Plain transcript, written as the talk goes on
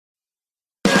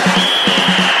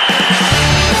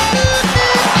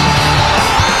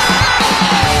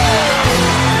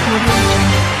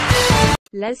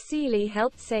Les Sealey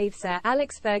helped save Sir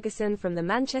Alex Ferguson from the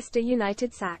Manchester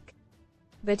United sack.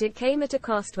 But it came at a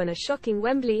cost when a shocking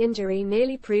Wembley injury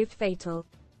nearly proved fatal.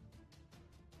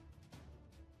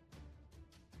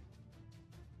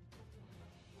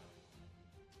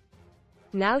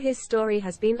 Now his story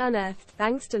has been unearthed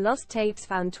thanks to lost tapes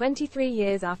found 23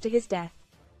 years after his death.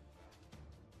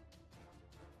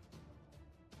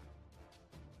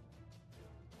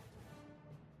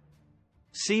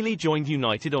 Sealey joined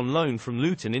United on loan from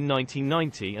Luton in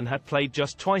 1990 and had played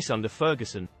just twice under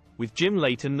Ferguson, with Jim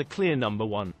Leighton the clear number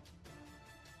one.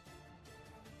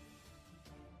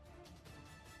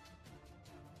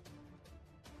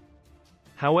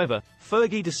 However,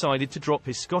 Fergie decided to drop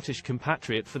his Scottish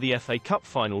compatriot for the FA Cup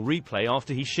final replay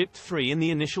after he shipped 3 in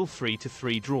the initial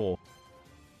 3-3 draw.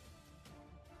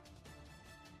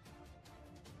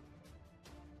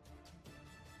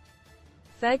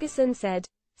 Ferguson said,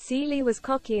 "Sealey was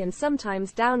cocky and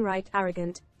sometimes downright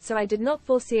arrogant, so I did not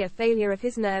foresee a failure of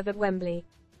his nerve at Wembley.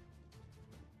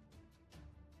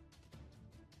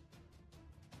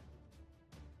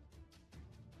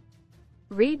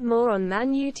 Read more on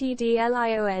Man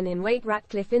Utdlion in Wait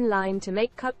Ratcliffe in line to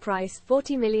make cut price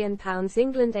 £40 million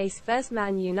England ace first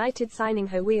Man United signing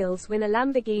her wheels win a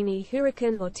Lamborghini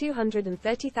Huracan or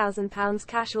 £230,000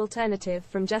 cash alternative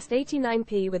from just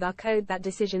 89p with our code. That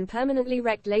decision permanently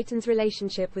wrecked Leighton's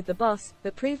relationship with the boss,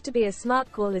 but proved to be a smart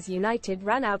call as United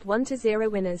ran out 1-0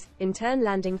 winners, in turn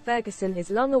landing Ferguson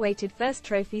his long-awaited first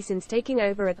trophy since taking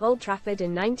over at Old Trafford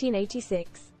in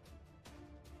 1986.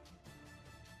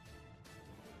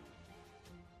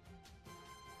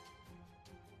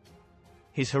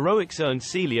 His heroics earned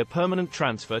Sealey a permanent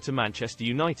transfer to Manchester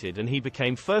United and he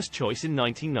became first choice in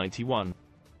 1991.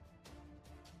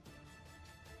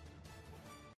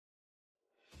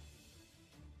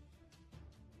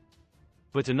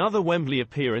 But another Wembley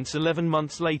appearance 11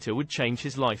 months later would change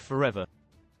his life forever.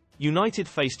 United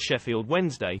faced Sheffield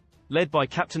Wednesday, led by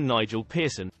captain Nigel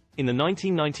Pearson, in the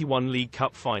 1991 League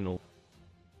Cup final.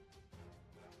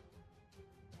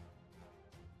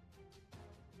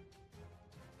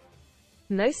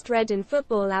 Most read in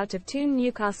football. Out of tune.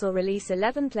 Newcastle release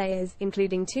 11 players,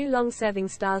 including 2 long-serving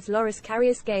stars. Loris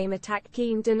Karius game attack.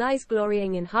 Keane denies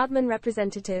glorying in Hardman.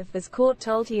 Representative as court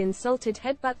told he insulted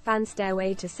headbutt fan.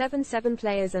 Stairway to 7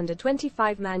 players under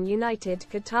 25. Man United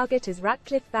could target as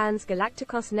Ratcliffe bans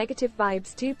Galacticos. Negative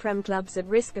vibes. 2 Prem clubs at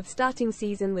risk of starting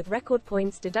season with record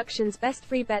points deductions. Best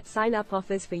free bet sign-up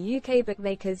offers for UK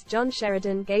bookmakers. John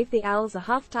Sheridan gave the Owls a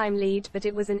half-time lead, but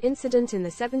it was an incident in the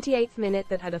 78th minute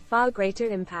that had a far greater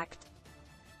impact.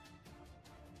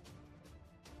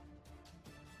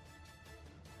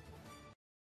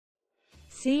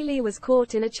 Sealey was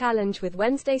caught in a challenge with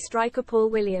Wednesday striker Paul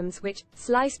Williams which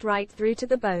sliced right through to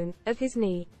the bone of his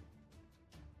knee.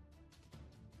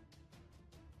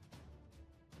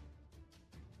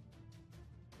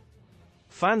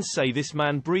 Fans say this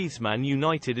man breathes. Man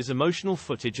United. As emotional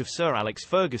footage of Sir Alex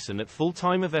Ferguson at full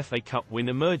time of FA Cup win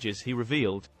emerges, he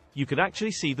revealed, "You could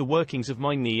actually see the workings of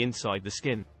my knee inside the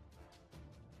skin.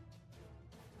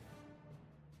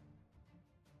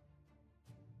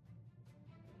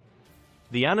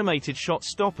 The animated shot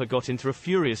stopper got into a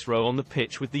furious row on the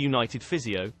pitch with the United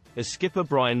physio, as skipper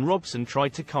Brian Robson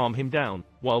tried to calm him down,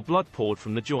 while blood poured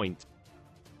from the joint.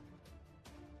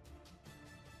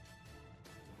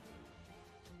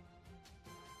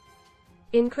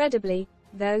 Incredibly,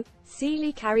 though,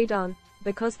 Sealey carried on,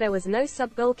 because there was no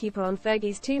sub-goalkeeper on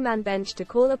Fergie's 2-man bench to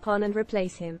call upon and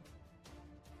replace him.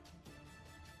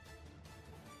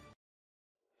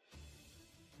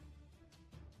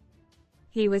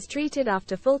 He was treated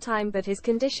after full time, but his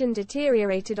condition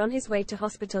deteriorated on his way to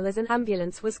hospital as an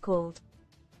ambulance was called.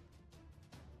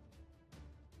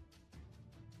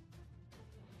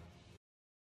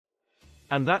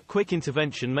 And that quick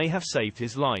intervention may have saved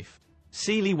his life.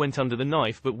 Sealey went under the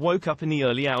knife but woke up in the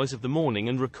early hours of the morning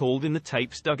and recalled in the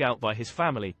tapes dug out by his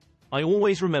family, "I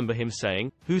always remember him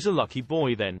saying, 'Who's a lucky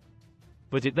boy then?'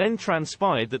 But it then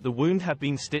transpired that the wound had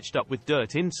been stitched up with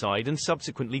dirt inside and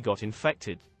subsequently got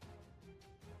infected."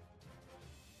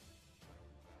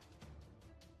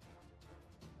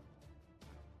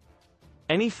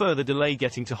 Any further delay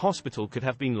getting to hospital could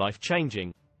have been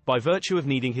life-changing, by virtue of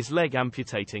needing his leg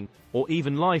amputating, or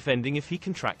even life-ending if he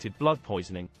contracted blood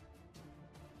poisoning.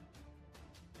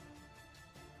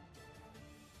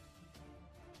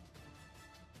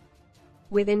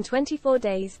 Within 24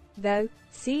 days, though,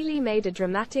 Sealey made a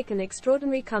dramatic and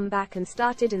extraordinary comeback and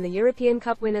started in the European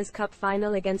Cup Winners' Cup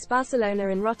final against Barcelona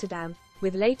in Rotterdam,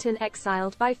 with Leighton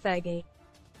exiled by Fergie.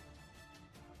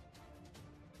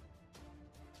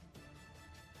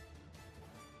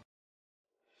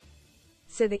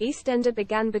 so the EastEnder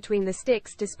began between the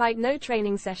sticks despite no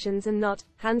training sessions and not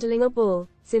handling a ball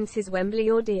since his Wembley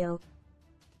ordeal.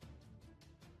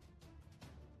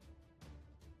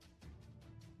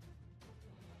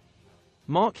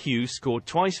 Mark Hughes scored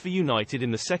twice for United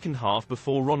in the second half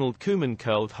before Ronald Koeman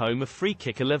curled home a free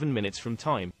kick 11 minutes from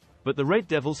time, but the Red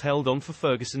Devils held on for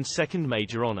Ferguson's second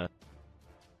major honour.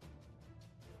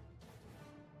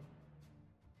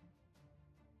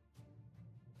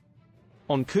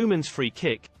 On Koeman's free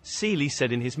kick, Seeley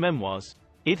said in his memoirs,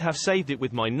 "I'd have saved it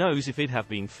with my nose if it have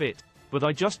been fit, but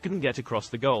I just couldn't get across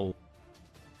the goal."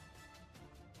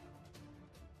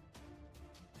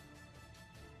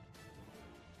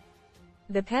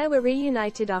 The pair were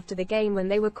reunited after the game when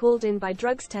they were called in by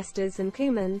drugs testers, and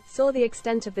Koeman saw the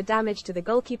extent of the damage to the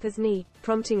goalkeeper's knee,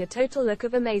 prompting a total look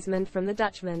of amazement from the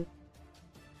Dutchman.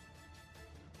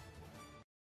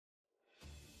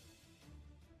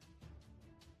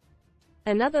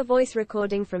 Another voice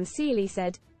recording from Seeley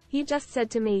said, "He just said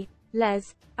to me,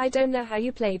 'Les, I don't know how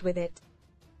you played with it.'"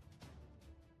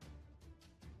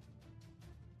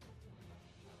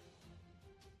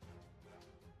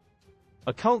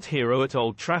 A cult hero at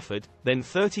Old Trafford, then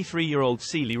 33-year-old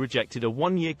Seeley rejected a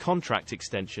one-year contract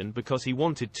extension because he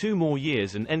wanted 2 more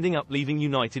years and ending up leaving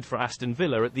United for Aston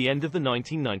Villa at the end of the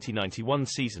 1990-91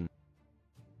 season.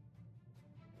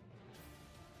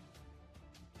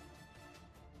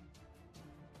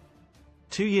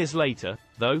 Two years later,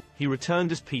 though, he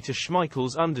returned as Peter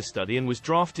Schmeichel's understudy and was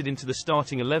drafted into the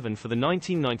starting 11 for the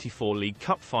 1994 League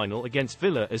Cup final against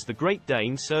Villa as the Great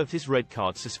Dane served his red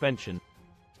card suspension.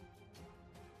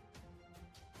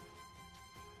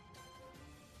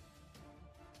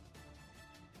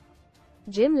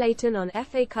 Jim Leighton on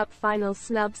FA Cup final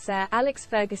snub. Sir Alex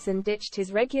Ferguson ditched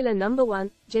his regular number 1,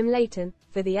 Jim Leighton,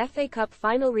 for the FA Cup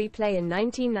final replay in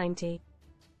 1990.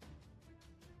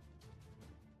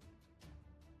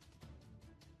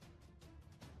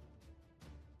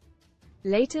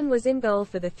 Leighton was in goal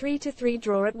for the 3-3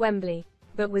 draw at Wembley,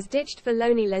 but was ditched for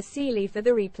Loney Les Seeley for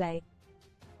the replay.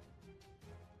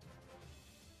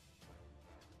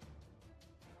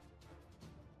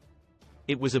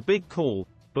 It was a big call,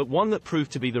 but one that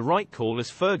proved to be the right call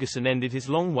as Ferguson ended his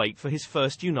long wait for his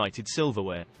first United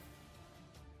silverware.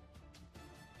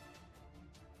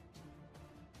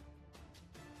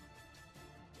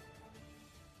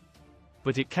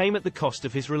 But it came at the cost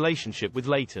of his relationship with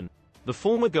Leighton. The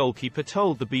former goalkeeper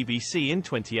told the BBC in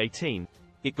 2018,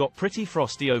 "It got pretty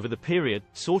frosty over the period,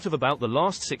 sort of about the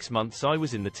last 6 months I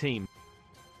was in the team.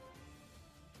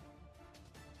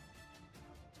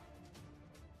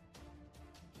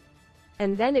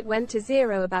 And then it went to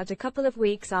zero about a couple of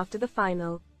weeks after the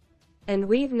final. And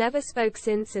we've never spoke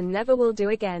since and never will do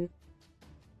again."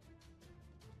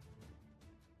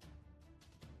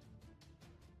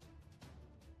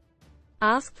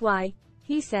 Asked why,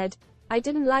 he said, "I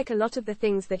didn't like a lot of the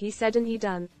things that he said and he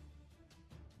done."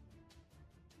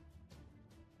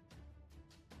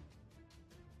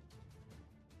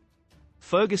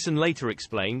 Ferguson later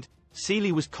explained,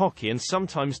 "Seeley was cocky and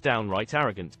sometimes downright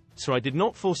arrogant, so I did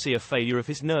not foresee a failure of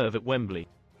his nerve at Wembley.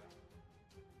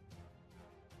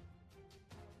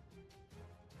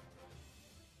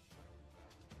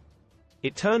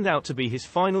 It turned out to be his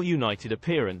final United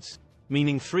appearance,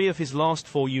 meaning 3 of his last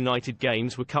 4 United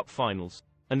games were cup finals,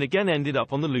 and again ended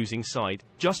up on the losing side,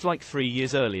 just like 3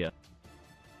 years earlier."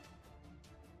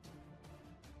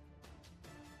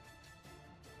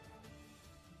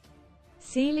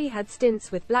 Seeley had stints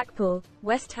with Blackpool,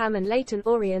 West Ham and Leyton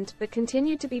Orient, but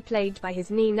continued to be plagued by his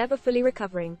knee never fully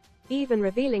recovering, even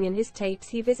revealing in his tapes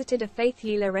he visited a faith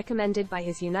healer recommended by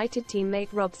his United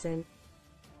teammate Robson.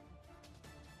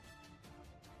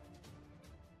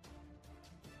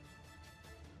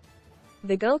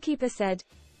 The goalkeeper said,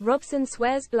 "Robson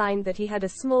swears blind that he had a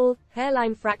small,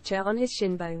 hairline fracture on his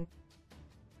shin bone."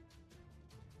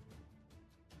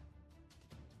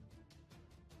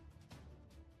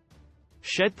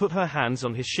 Shed put her hands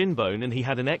on his shin bone and he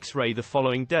had an X-ray the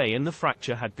following day and the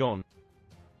fracture had gone.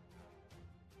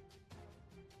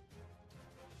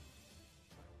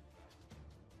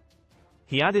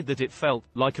 He added that it felt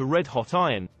like a red-hot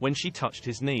iron when she touched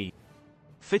his knee.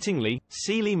 Fittingly,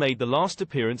 Seeley made the last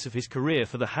appearance of his career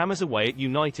for the Hammers away at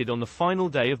United on the final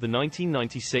day of the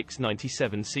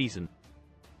 1996-97 season.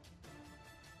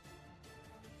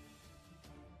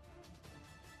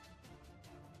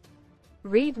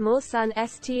 Read more Sun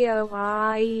STORIESSWITCH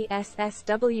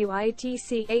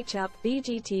up.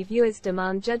 BGT viewers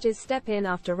demand judges step in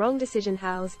after wrong decision.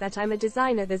 How's that? I'm a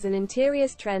designer. There's an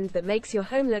interiors trend that makes your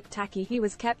home look tacky. He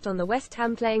was kept on the West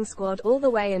Ham playing squad all the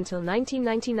way until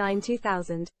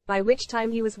 1999-2000, by which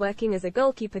time he was working as a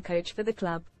goalkeeper coach for the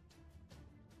club.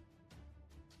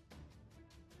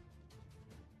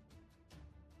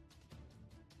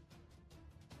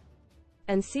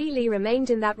 and Seeley remained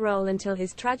in that role until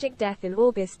his tragic death in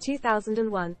August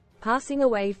 2001, passing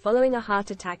away following a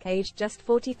heart attack aged just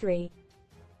 43.